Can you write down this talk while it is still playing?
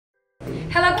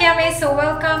Hello Kiame, so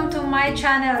welcome to my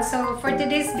channel. So for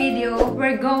today's video,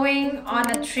 we're going on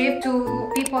a trip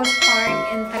to People's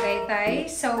Park in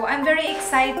Tagaytay. So I'm very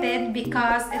excited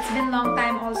because it's been a long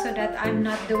time also that I'm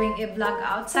not doing a vlog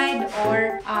outside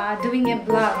or doing a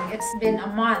vlog. It's been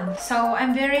a month. So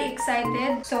I'm very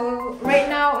excited. So right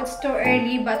now it's too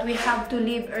early, but we have to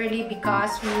leave early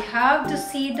because we have to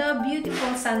see the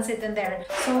beautiful sunset in there.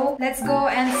 So let's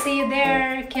go and see you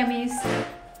there, Kiamis.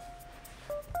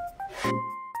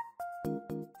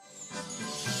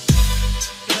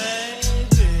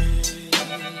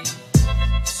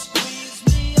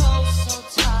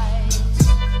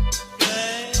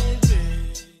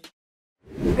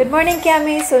 Good morning,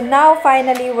 Kiami. So now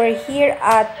finally we're here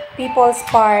at People's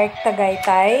Park,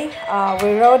 Tagaytay.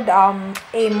 We rode a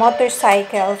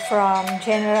motorcycle from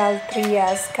General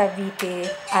Trias,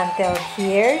 Cavite until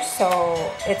here. So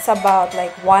it's about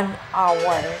like 1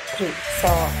 hour trip. So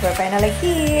we're finally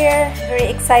here. Very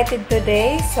excited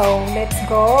today. So let's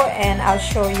go and I'll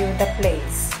show you the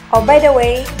place. Oh, by the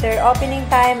way, their opening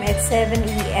time is 7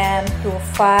 a.m. to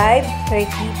 5:30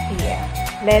 p.m.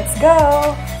 Let's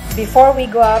go! Before we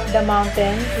go up the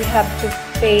mountain, we have to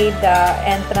pay the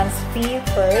entrance fee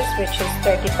first, which is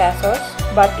 30 pesos.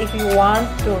 But if you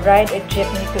want to ride a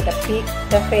jeepney to the peak,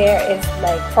 the fare is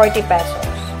like 40 pesos.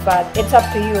 But it's up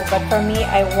to you. But for me,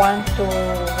 I want to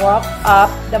walk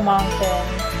up the mountain.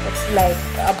 It's like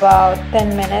about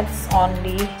 10 minutes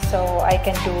only, so I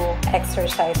can do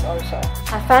exercise also.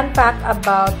 A fun fact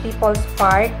about People's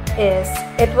Park is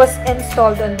it was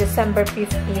installed on December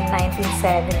 15,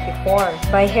 1974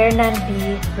 by Hernan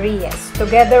B. Reyes,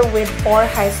 together with 4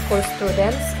 high school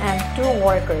students and 2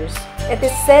 workers. It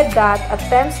is said that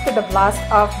attempts to the blast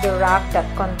of the rock that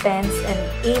contains an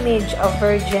image of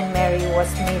Virgin Mary was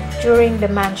made during the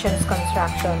mansion's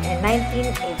construction in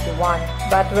 1981,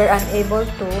 but were unable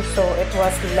to, so it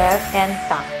was left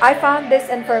intact. I found this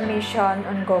information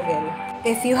on Google.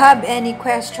 If you have any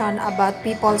question about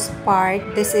People's Park,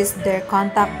 this is their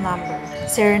contact number: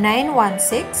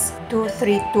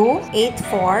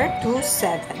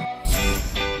 0916-232-8427.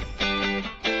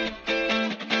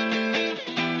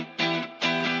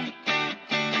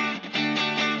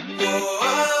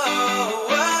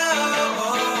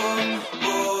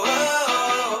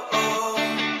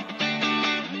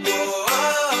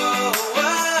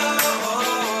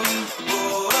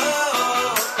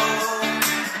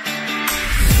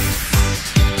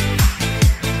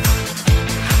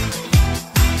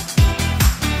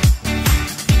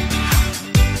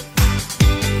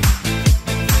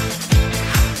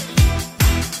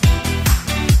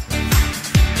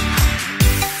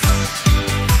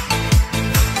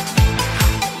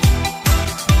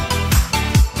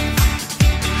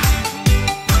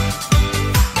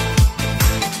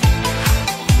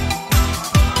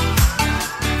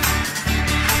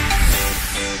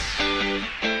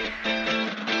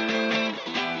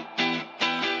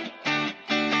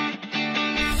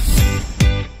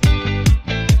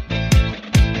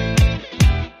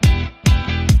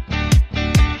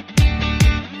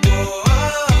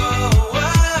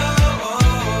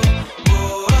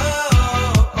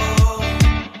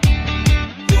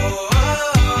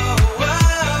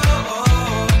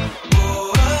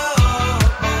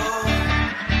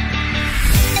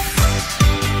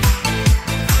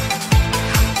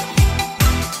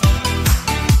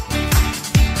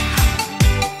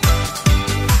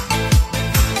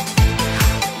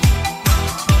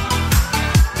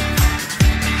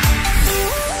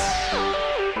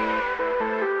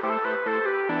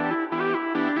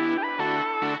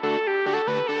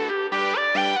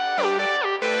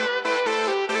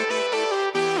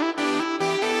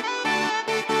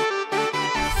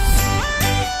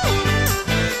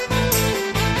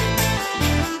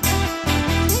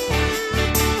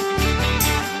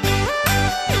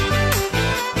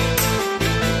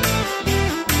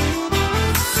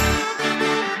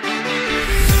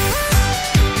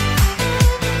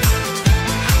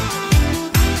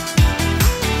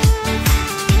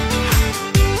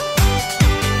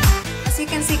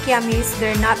 Kiamis,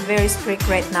 they're not very strict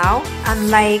right now.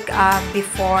 Unlike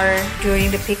before, during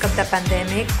the peak of the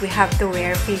pandemic, we have to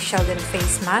wear face shield and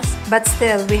face mask. But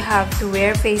still, we have to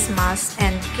wear face masks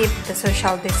and keep the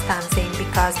social distancing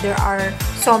because there are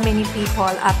so many people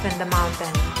up in the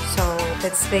mountain. So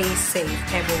let's stay safe,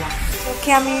 everyone. So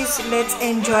Kiamis, let's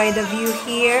enjoy the view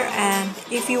here. And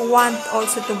if you want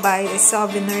also to buy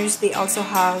souvenirs, they also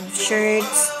have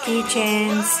shirts,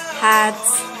 keychains,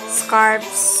 hats,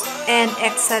 scarves, and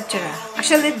etc.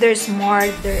 Actually, there's more.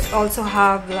 They also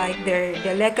have like their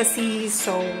delicacies,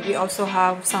 so we also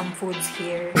have some foods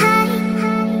here.